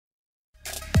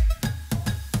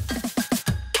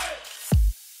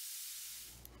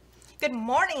Good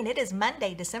morning. It is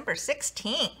Monday, December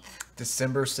 16th.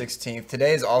 December 16th.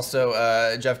 Today is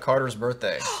also Jeff Carter's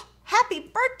birthday. Happy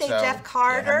birthday, Jeff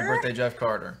Carter. Yeah, happy birthday, Jeff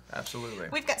Carter. Absolutely.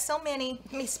 We've got so many.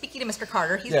 Speaking to Mr.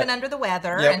 Carter, he's Yeah. been under the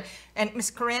weather, Yep. and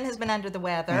Miss Corinne has been under the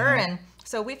weather, and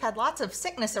so we've had lots of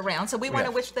sickness around. So we want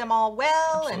to wish them all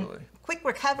well Absolutely. and quick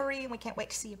recovery, and we can't wait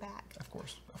to see you back. Of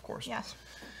course, of course. Yes.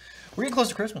 We're getting close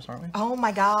to Christmas, aren't we? Oh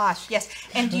my gosh, yes.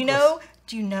 And do you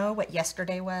know what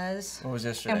yesterday was? What was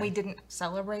yesterday? And we didn't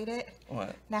celebrate it.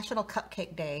 What? National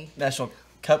Cupcake Day. National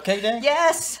Cupcake Day?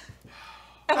 Yes.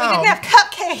 And we didn't have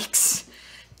cupcakes.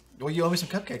 Well, you owe me some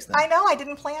cupcakes then. I know, I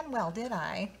didn't plan well, did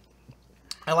I?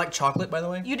 I like chocolate, by the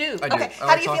way. You do? I do. Okay. I How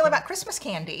like do you feel chocolate. about Christmas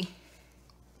candy?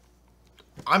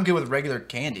 I'm good with regular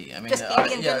candy. I mean, Just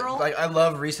candy in general? Like, I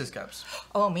love Reese's Cups.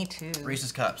 Oh, me too.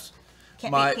 Reese's Cups.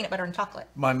 Can't beat peanut butter and chocolate.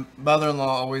 My mother-in-law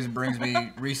always brings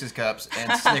me Reese's Cups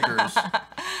and Snickers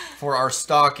for our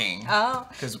stocking. Oh.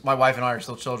 Because my wife and I are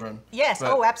still children. Yes.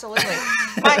 But- Oh, absolutely.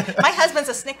 my husband's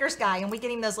a Snickers guy, and we get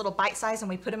him those little bite size, and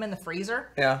we put them in the freezer.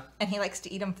 Yeah. And he likes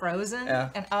to eat them frozen. Yeah.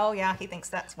 And oh yeah, he thinks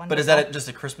that's wonderful. But is that just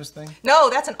a Christmas thing?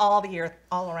 No, that's an all the year,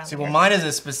 all around. See, the well, year. mine is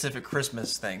a specific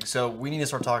Christmas thing, so we need to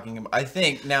start talking. I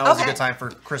think now is a Okay. good time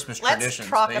for Christmas Let's traditions.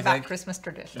 talk don't you about think? Christmas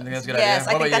traditions. You think that's a good yes, idea?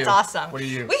 I What think about that's you? awesome. What do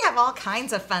you? We have all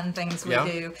kinds of fun things we Yeah?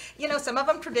 do. You know, some of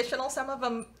them traditional, some of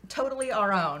them totally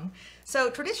our own. So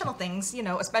traditional things, you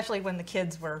know, especially when the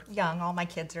kids were young. All my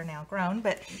kids are now grown,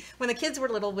 but when the kids were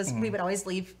little, we would always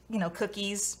leave, you know,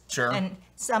 cookies Sure. and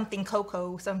something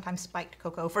cocoa, sometimes spiked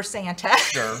cocoa for Santa.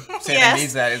 Sure. Santa Yes.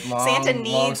 needs that. It's long, Santa long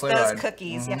needs sleigh those ride.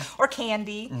 cookies, yeah, or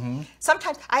candy.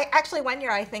 Sometimes, one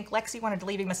year I think Lexi wanted to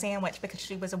leave him a sandwich because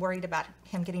she was worried about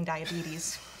him getting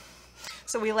diabetes.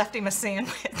 So we left him a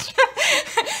sandwich.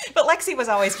 But Lexi was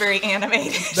always very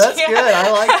animated. That's Yeah. good. I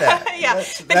like that. Yeah.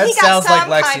 That's- But that he got sounds some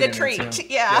like Lexi kind of to me, treat. too.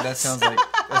 Yeah. That sounds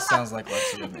like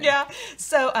Lexi to me. Yeah.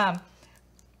 So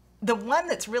the one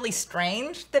that's really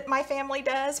strange that my family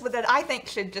does, but that I think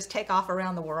should just take off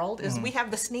around the world, is we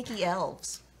have the sneaky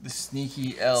elves. The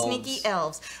sneaky elves. Sneaky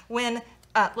elves. When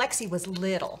Lexi was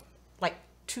little, like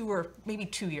 2 or maybe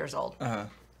 2 years old,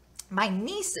 my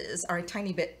nieces are a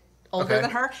tiny bit older Okay,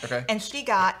 than her, okay. and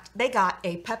they got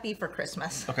a puppy for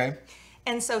Christmas. Okay.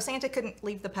 And so Santa couldn't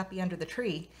leave the puppy under the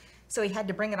tree, so he had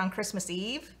to bring it on Christmas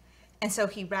Eve. And so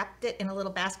he wrapped it in a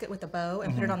little basket with a bow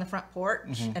and put it on the front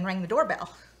porch and rang the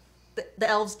doorbell. The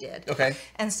elves did. Okay.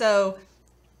 And so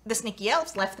the sneaky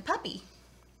elves left the puppy.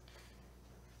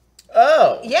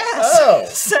 Oh. Yes. Oh.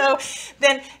 So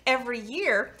then every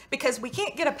year, because we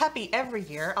can't get a puppy every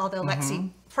year, although Lexi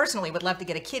personally would love to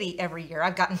get a kitty every year.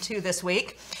 I've gotten 2 this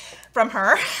week from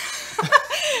her.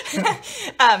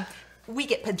 We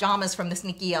get pajamas from the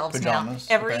Sneaky Elves Pajamas,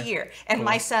 now every okay. year. And Cool.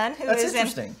 my son, who That's is in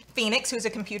interesting. Phoenix, who's a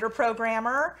computer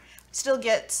programmer, still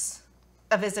gets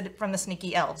a visit from the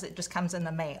Sneaky Elves. It just comes in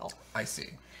the mail. I see.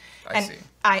 I And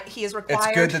see. he is required.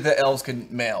 It's good that the elves can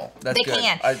mail. That's They good.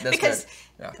 can, That's because good.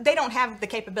 Yeah. they don't have the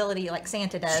capability like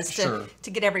Santa does Sure. to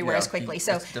get everywhere Yeah, as quickly.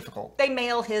 So it's difficult. they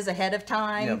mail his ahead of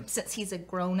time Yep. since he's a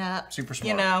grown up. Super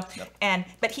You smart. know, Yep.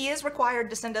 but he is required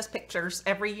to send us pictures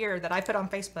every year that I put on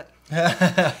Facebook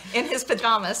in his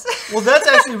pajamas. Well, that's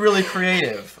actually really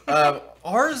creative.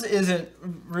 Ours isn't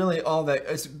really all that.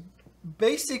 It's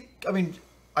basic. I mean,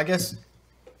 I guess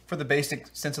for the basic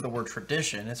sense of the word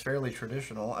tradition, it's fairly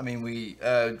traditional. I mean, we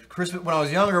Christmas when I was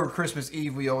younger, Christmas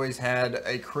Eve, we always had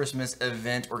a Christmas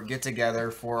event or get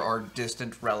together for our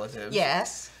distant relatives.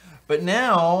 Yes. But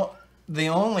now the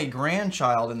only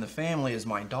grandchild in the family is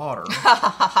my daughter.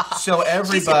 So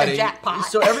everybody,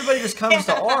 jackpot. just comes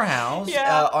to our house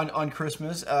Yeah. on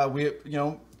Christmas.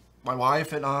 My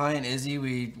wife and I and Izzy,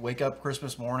 we wake up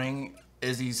Christmas morning.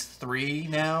 Izzy's 3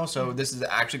 now, so this is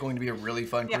actually going to be a really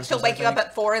fun Yeah, Christmas. she'll wake I you up think.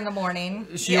 at 4 in the morning.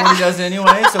 She already does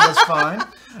anyway, so that's fine.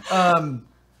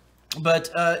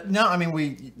 But no, I mean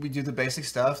we do the basic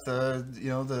stuff.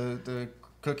 The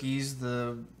cookies,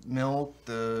 the milk,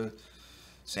 the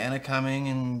Santa coming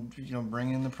and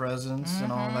bringing the presents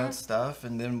and all that stuff.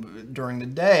 And then during the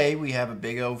day we have a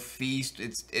big old feast.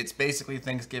 It's basically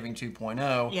Thanksgiving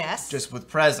 2.0. Yes. Just with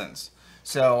presents.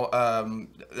 So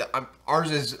ours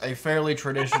is a fairly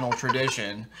traditional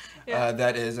tradition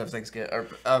that is of Thanksgiving or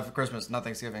of Christmas, not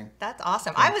Thanksgiving. That's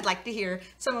awesome. I would like to hear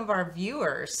some of our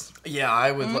viewers. Yeah,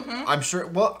 I would. I'm sure.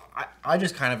 Well, I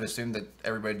just kind of assumed that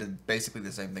everybody did basically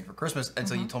the same thing for Christmas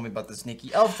until you told me about the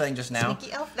sneaky elf thing just now.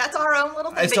 Sneaky elf. That's our own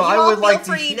little thing. And But so you I all would feel like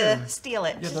to free hear. to steal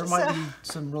it. Yeah, there might So- be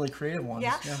some really creative ones.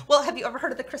 Yeah. Well, have you ever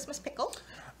heard of the Christmas pickle?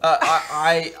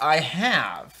 I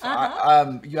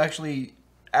have. You actually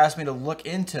asked me to look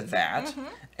into that,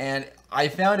 and I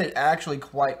found it actually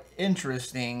quite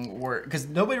interesting. Because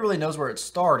nobody really knows where it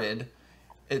started.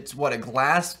 it's what, a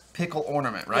glass pickle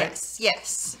ornament, right? Yes,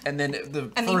 yes. And then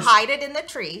you hide it in the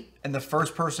tree. And the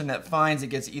first person that finds it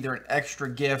gets either an extra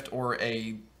gift or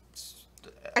a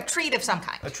treat of some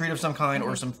kind. A treat of some kind,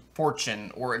 or some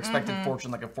fortune, or expected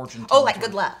fortune, like a fortune. Oh, like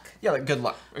good luck. Yeah, like good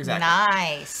luck. Exactly.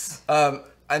 Nice.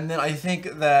 And then I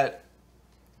think that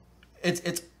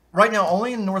it's right now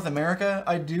only in North America.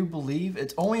 I do believe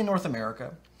it's only in North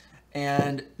America.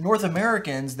 And North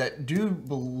Americans that do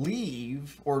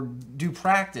believe or do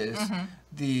practice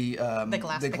the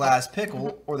glass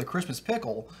pickle or the Christmas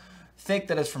pickle think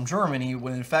that it's from Germany,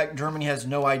 when in fact Germany has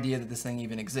no idea that this thing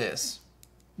even exists.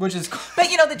 Which is...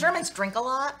 But you know, the Germans drink a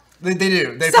lot. They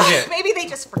do. They forget. Maybe they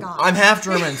just forgot. I'm half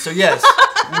German, so yes.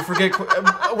 We forget.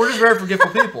 We're just very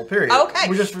forgetful people, period.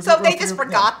 Okay. So they just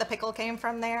forgot the pickle came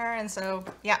from there, and so,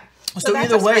 yeah. So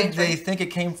either way, they think it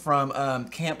came from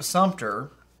Camp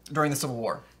Sumter during the Civil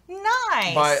War.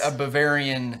 Nice. By a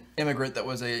Bavarian immigrant that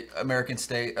was a American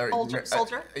state...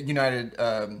 soldier? United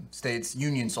States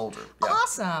Union soldier. Yeah.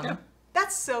 Awesome. Yeah.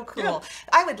 That's so cool. Yeah.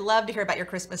 I would love to hear about your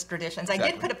Christmas traditions. Exactly.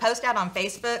 I did put a post out on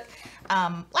Facebook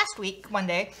last week, one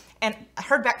day, and I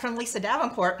heard back from Lisa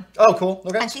Davenport. Oh, cool.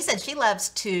 Okay. And she said she loves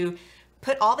to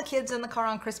put all the kids in the car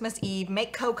on Christmas Eve,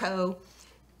 make cocoa,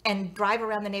 and drive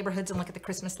around the neighborhoods and look at the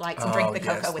Christmas lights and drink the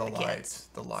cocoa with the kids.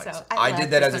 The lights. So I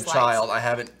did that as a Christmas child. lights. I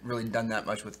haven't really done that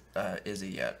much with Izzy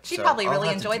yet. She so probably I'll really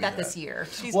have to enjoyed do that this year.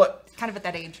 She's kind of at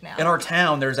that age now. In our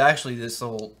town, there's actually this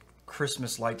little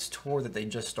Christmas lights tour that they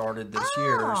just started this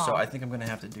year, so I think I'm going to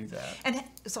have to do that. And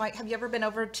so, have you ever been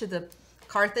over to the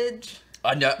Carthage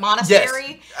No,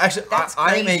 monastery? Yes. Actually, That's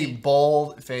I'm a crazy.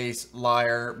 bald-faced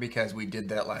liar because we did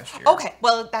that last year. Okay,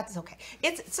 well, that's okay.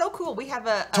 It's so cool. We have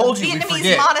a Told you, Vietnamese we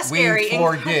forget. monastery We in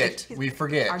forget. Carthage. We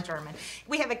forget. Our German.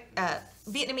 We have a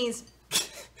Vietnamese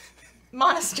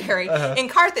monastery in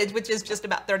Carthage, which is just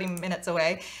about 30 minutes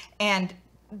away, and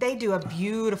they do a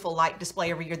beautiful light display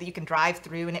every year that you can drive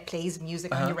through, and it plays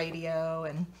music on your radio,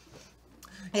 and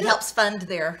it helps fund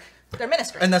their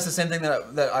ministry. And that's the same thing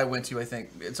that I went to. I think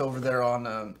it's over there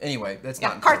on. Anyway, that's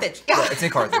not in Carthage. Yeah, it's in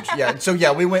Carthage. Yeah. So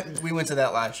yeah, we went to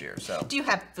that last year. So. Do you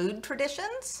have food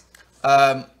traditions?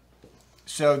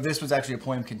 So this was actually a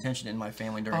point of contention in my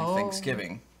family during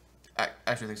Thanksgiving.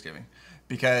 Actually, Thanksgiving,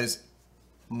 because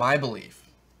my belief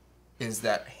is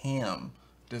that ham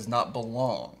does not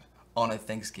belong on a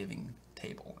Thanksgiving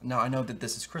table. Now, I know that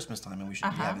this is Christmas time and we should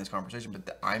be having this conversation,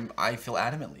 but I feel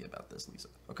adamantly about this, Lisa,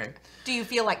 okay? Do you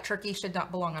feel like turkey should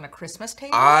not belong on a Christmas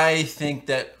table? I think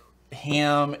that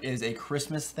ham is a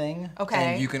Christmas thing.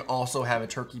 Okay. And you can also have a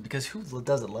turkey, because who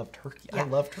doesn't love turkey? Yeah. I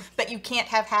love turkey. But you can't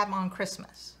have ham on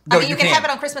Christmas. No, I mean, you can can. have it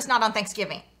on Christmas, not on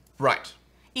Thanksgiving. Right.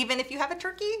 Even if you have a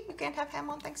turkey, you can't have ham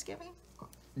on Thanksgiving?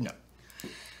 No.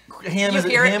 You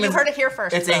heard it here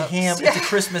first, It's folks. a ham. It's a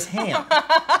Christmas ham.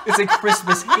 It's a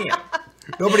Christmas ham.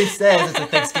 Nobody says it's a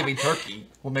Thanksgiving turkey.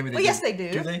 Well, maybe they do. Yes, they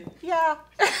do. Do they? Yeah.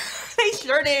 They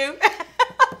sure do.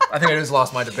 I think I just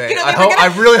lost my debate. You know,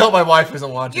 I really hope my wife isn't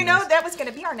watching You know, this. that was going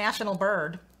to be our national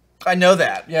bird. I know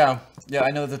that. Yeah. Yeah,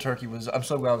 I know the turkey was... I'm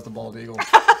so glad it was the bald eagle.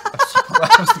 I'm so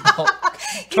glad it was the bald...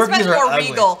 He's much more ugly.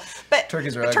 regal. But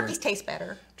Turkeys are ugly. turkeys taste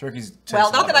better. Turkeys taste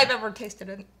Well, not that better. I've ever tasted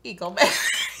an eagle, but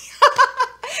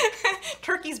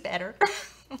turkey's better.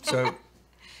 So,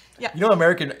 Yeah. you know,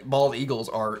 American bald eagles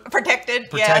are Protected.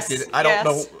 protected. Yes, I don't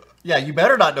know. Yeah, you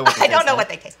better not know what they I don't taste know like. what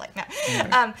they taste like.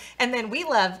 No. And then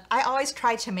I always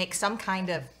try to make some kind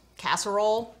of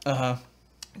casserole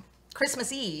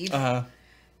Christmas Eve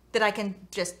that I can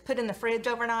just put in the fridge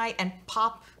overnight and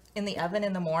pop in the oven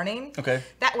in the morning. Okay.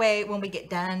 That way, when we get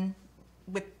done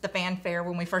with the fanfare,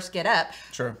 when we first get up,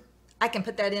 Sure. I can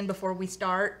put that in before we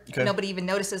start. Okay. Nobody even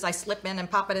notices I slip in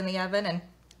and pop it in the oven, and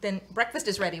then breakfast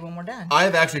is ready when we're done.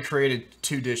 I've actually created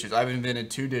 2 dishes. I've invented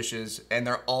 2 dishes, and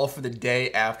they're all for the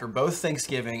day after both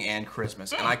Thanksgiving and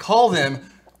Christmas. And I call them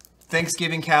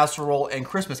Thanksgiving casserole and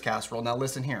Christmas casserole. Now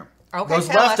listen here. Okay, Those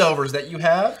tell us. leftovers that you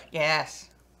have, Yes.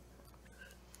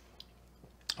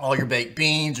 all your baked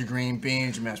beans, your green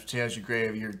beans, your mashed potatoes, your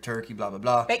gravy, your turkey, blah, blah,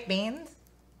 blah. Baked beans.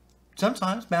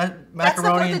 Sometimes That's the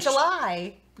macaroni 4th of and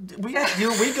July.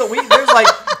 there's like,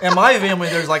 in my family,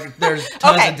 there's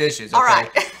tons of dishes. Okay? All right.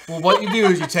 Well, what you do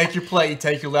is you take your plate, you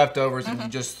take your leftovers, and you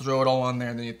just throw it all on there,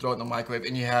 and then you throw it in the microwave,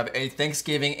 and you have a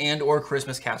Thanksgiving and or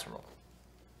Christmas casserole.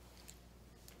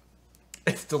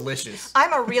 It's delicious.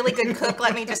 I'm a really good cook.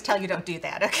 Let me just tell you, don't do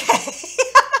that, okay?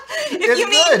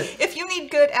 If you need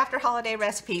good after holiday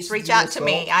recipes, reach out to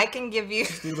me. I can give you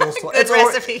good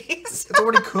recipes. It's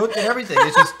already cooked and everything.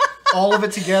 It's just all of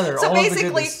it together. So all of the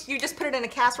basically, goodness. you just put it in a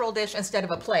casserole dish instead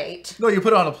of a plate. No, you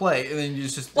put it on a plate, and then you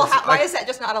just... Well, why is that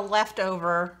just not a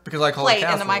leftover because I call plate it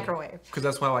in the microwave? Because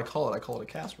that's why I call it. I call it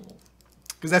a casserole.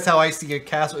 Because that's how I see a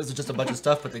casserole. It's just a bunch of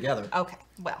stuff put together. Okay,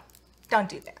 well, don't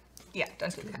do that. Yeah,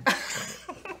 don't do that.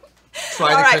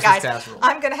 Try the Christmas casserole.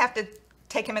 I'm going to have to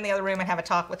take him in the other room and have a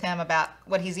talk with him about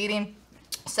what he's eating.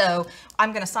 So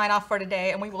I'm going to sign off for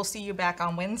today, and we will see you back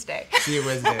on Wednesday. See you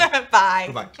Wednesday. Bye.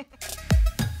 Bye-bye.